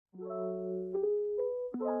Guys,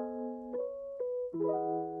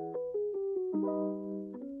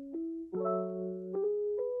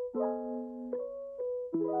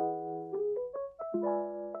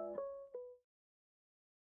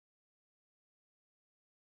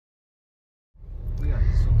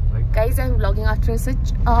 I'm vlogging after such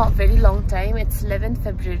a very long time. It's 11th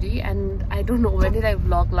February and I don't know when did I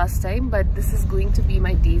vlog last time, but this is going to be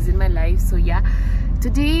my days in my life. So yeah,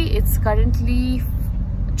 today it's currently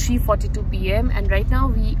 3:42 p.m. and right now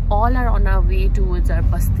we all are on our way towards our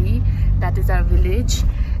basti, that is our village,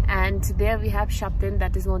 and there we have Shapten,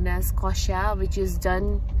 that is known as Kosha, which is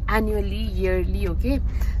done annually, yearly. Okay,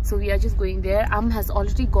 so we are just going there. has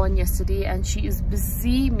already gone yesterday and she is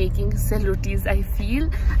busy making cell rotis. I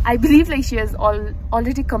believe like she has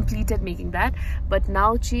already completed making that, but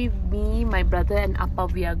now me, my brother and Appa,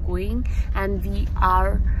 we are going, and we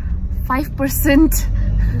are 5%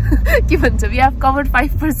 given, so we have covered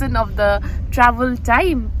 5% of the travel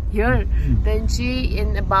time here. Then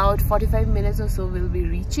in about 45 minutes or so will be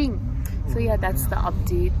reaching. So yeah, that's the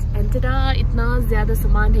update. And tada, इतना ज़्यादा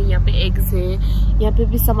सामान है यहाँ पे, eggs है, यहाँ पे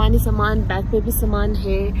भी सामान ही सामान, bag पे भी सामान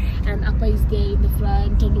है, and Appa is there in the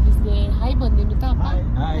front, and is there. Hi, बंदे में तो Appa.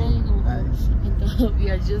 Hi. And we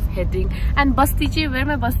are just heading. And Basti where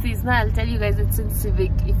my Basti is now, I'll tell you guys, it's in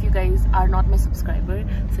Civic. If you guys are not my subscriber,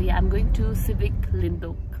 so yeah, I'm going to Civic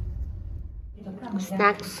Lindok.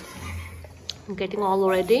 Snacks. I'm getting all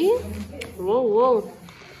ready. Whoa, whoa.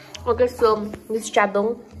 Okay, so this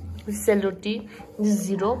chadong, this is cell roti, this is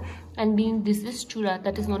zero, and this is chura,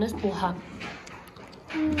 that is known as poha.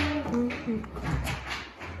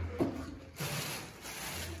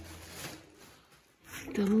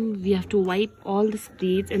 So we have to wipe all the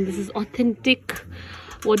plates, and this is authentic,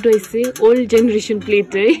 what do I say, old generation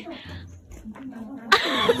plate, eh?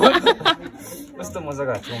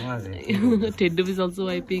 Teddu is also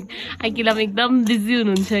wiping. Akila ekdam busy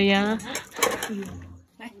hununcha yaha.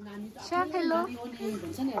 Shaf, hello.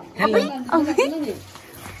 Hello. Okay.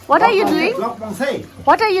 What are you doing?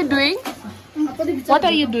 What are you doing? What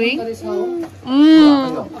are you doing?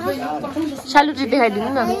 Challuti dikhai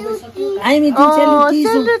dinu na. I'm eating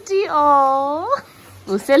challuti. Oh, challuti.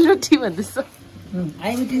 Oh, challuti bhanदैछ.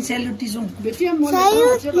 I'm eating challuti.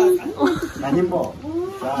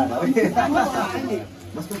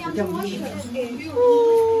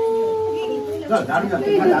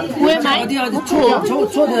 Who am I?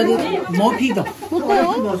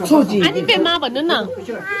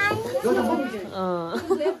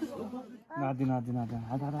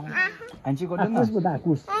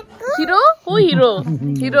 Hero? Who hero?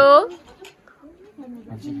 Hero?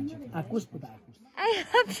 I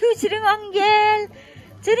have you, Chiring Angel.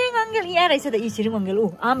 Chiring Angel. Yeah, I said that you Chiring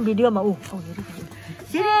Angel. I'm video ma.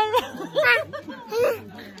 Chiring.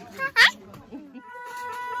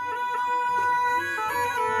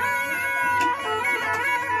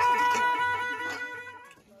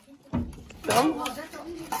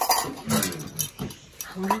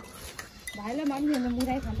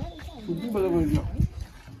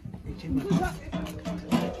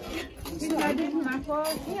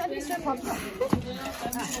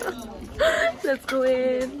 Let's go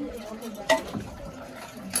in.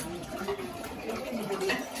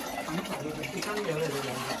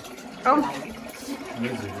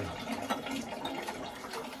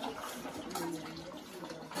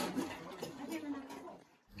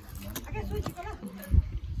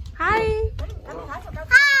 Hi.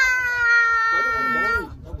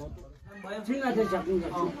 Food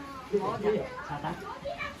distribution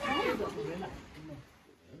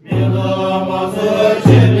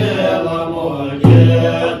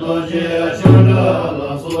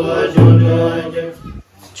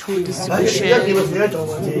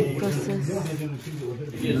process.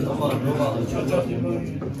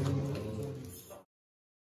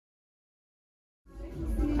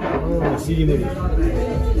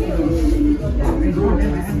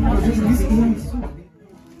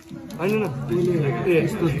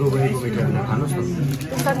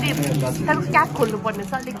 Sandeep, तारो क्या खोल्नु पर्ने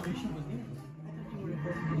छ अलिक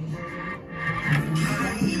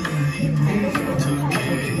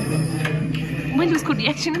मैले उसको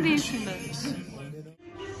reaction दिएको छुइनँ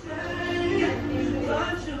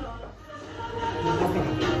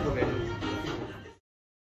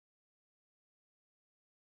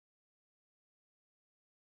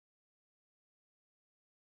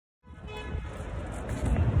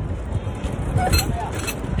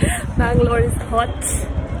Bangalore is hot,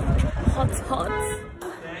 hot, hot.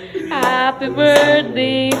 Happy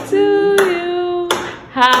birthday to you.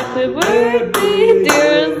 Happy birthday,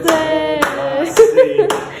 dear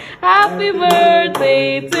Zed. Happy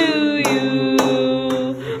birthday to you.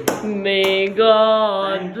 May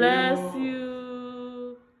God bless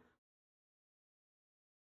you.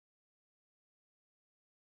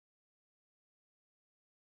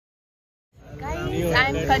 Guys,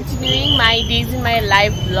 I'm continuing my days in my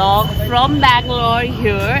life vlog from Bangalore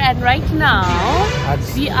here, and right now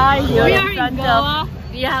we are here in front of.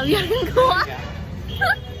 Yeah, we are in Goa.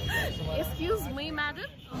 Excuse me, madam.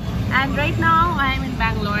 And right now I am in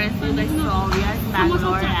Bangalore. As you guys saw, we are in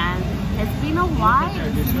Bangalore, and it's been a while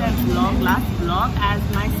since I vlogged last vlog as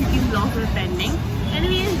my Sikkim vlogs were pending.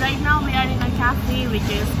 Anyways, right now we are in a cafe which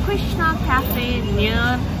is Krishna Cafe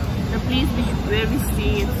near the place where we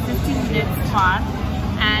stay. It's 15 minutes far,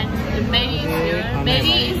 and Mary is here.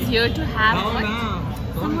 Mary is here to have what?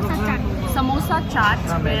 Samosa chaat,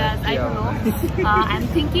 whereas I don't know. I'm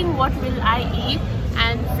thinking what will I eat,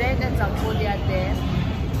 and Zed and Zampoli are there.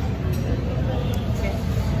 Okay.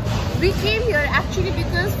 We came here actually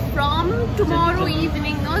because from tomorrow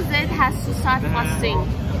evening, no, Zed has to start fasting.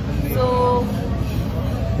 So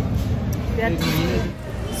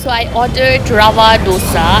I ordered rava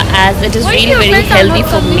dosa as it is really very healthy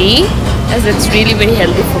for me. As it's really very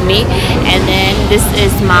healthy for me. And then this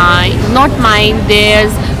is my, not mine,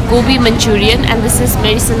 there's gobi manchurian, and this is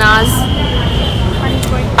Merisana's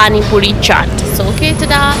pani puri chaat. So okay,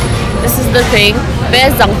 tada, this is the thing.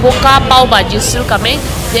 Where's Zangpoka Pav Bhaji is still coming.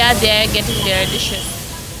 They are there getting their dishes.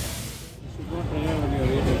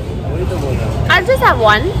 I'll just have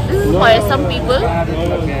one. This is for some people.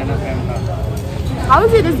 How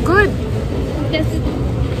is it? It's good.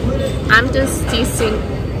 I'm just tasting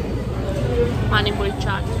pani puri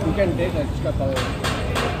chaat. You can take extra power.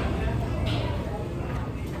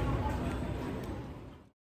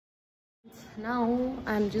 Now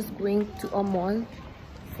I'm just going to a mall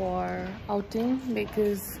for outing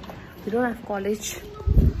because we don't have college.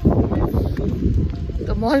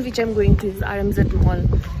 The mall which I'm going to is RMZ Mall,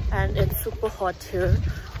 and it's super hot here,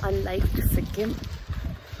 unlike Sikkim.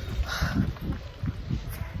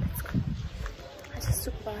 Let's go. I just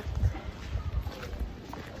took bath.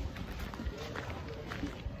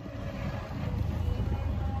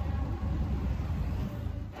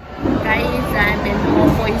 Guys, I'm in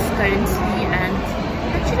Popeyes currently, and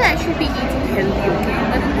actually I should be eating healthy, okay?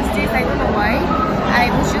 But in these days, I don't know why, I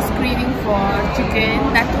was just craving for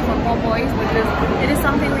chicken, that too from Popeyes, because it is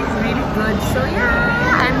something that is really good. So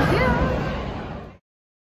yeah, I'm here.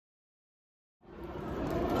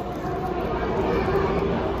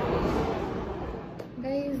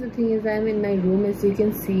 Guys, the thing is, I'm in my room as you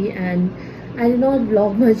can see, and I did not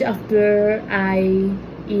vlog much after I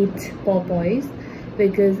eat Popeyes.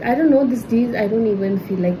 Because I don't know, these days I don't even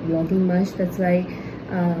feel like vlogging much. That's why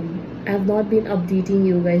I've not been updating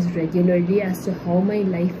you guys regularly as to how my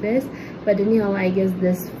life is. But anyhow, I guess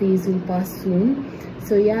this phase will pass soon.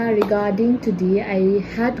 So yeah, regarding today, I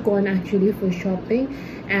had gone actually for shopping.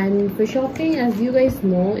 And for shopping, as you guys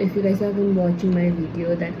know, if you guys have been watching my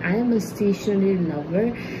video, that I am a stationery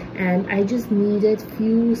lover, and I just needed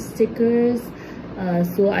few stickers.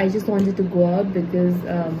 So I just wanted to go out because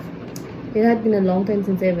it had been a long time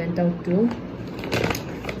since I went out too.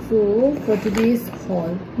 So for today's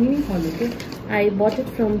haul, mini haul, okay, I bought it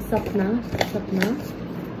from Sapna,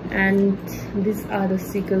 and these are the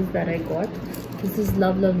stickers that I got. This is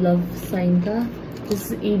love love love Sainta.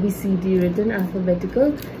 This is ABCD written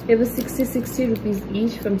alphabetical. It was 60 rupees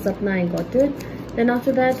each. From Sapna I got it. Then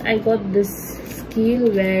after that I got this scale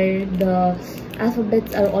where the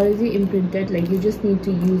alphabets are already imprinted, like you just need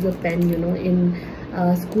to use a pen, you know. In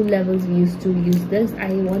school levels we used to use this.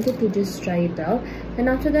 I wanted to just try it out. And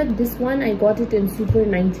after that, this one I got it in Super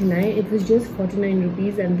 99. It was just 49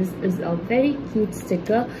 rupees, and this is a very cute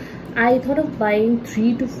sticker. I thought of buying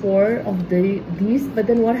 3 to 4 of these, but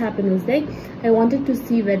then what happened was, like, I wanted to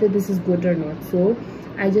see whether this is good or not. So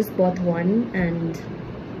I just bought one, and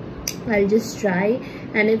I'll just try,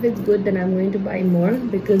 and if it's good then I'm going to buy more,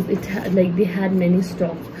 because it like they had many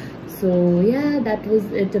stock. So yeah, that was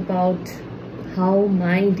it about how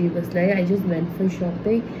my day was like. I just went for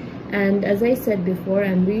shopping, and as I said before,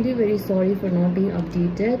 I'm really very sorry for not being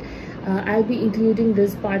updated. I'll be including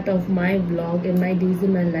this part of my vlog in my days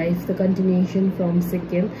in my life, the continuation from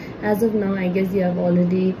Sikkim. As of now, I guess you have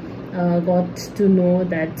already got to know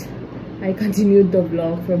that I continued the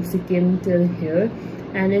vlog from Sikkim till here,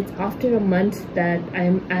 and it's after a month that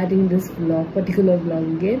I'm adding this particular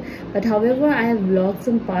vlog again. But however, I have vlogged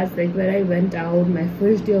some parts, like where I went out, my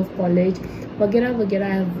first day of college, Vagera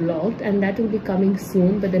I have vlogged, and that will be coming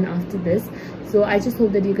soon, but then after this. So I just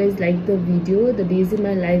hope that you guys like the video, the days in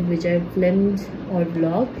my life which I filmed or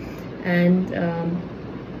vlogged, and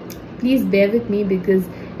please bear with me because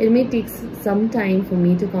it may take some time for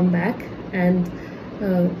me to come back, and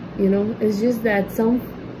you know, it's just that some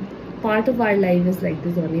part of our life is like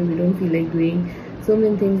this only. We don't feel like doing so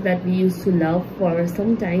many things that we used to love for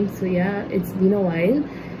some time. So yeah, it's been a while.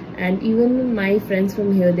 And even my friends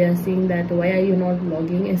from here, they are saying that why are you not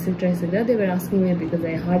vlogging, etc, etc. They were asking me because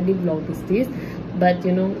I hardly vlog these days, but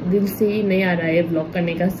you know, दिल से ही नहीं आ रहा है vlog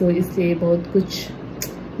करने का, so इससे बहुत कुछ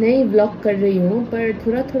नहीं vlog कर रही हूँ, पर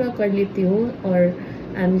थोड़ा थोड़ा कर लेती हूँ, और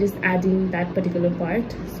I'm just adding that particular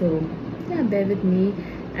part. So yeah, bear with me,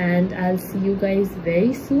 and I'll see you guys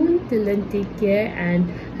very soon. Till then, take care,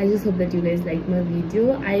 and I just hope that you guys like my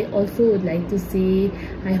video. I also would like to say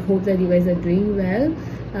I hope that you guys are doing well.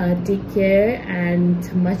 Take care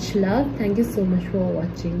and much love. Thank you so much for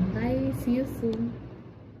watching. Bye, see you soon.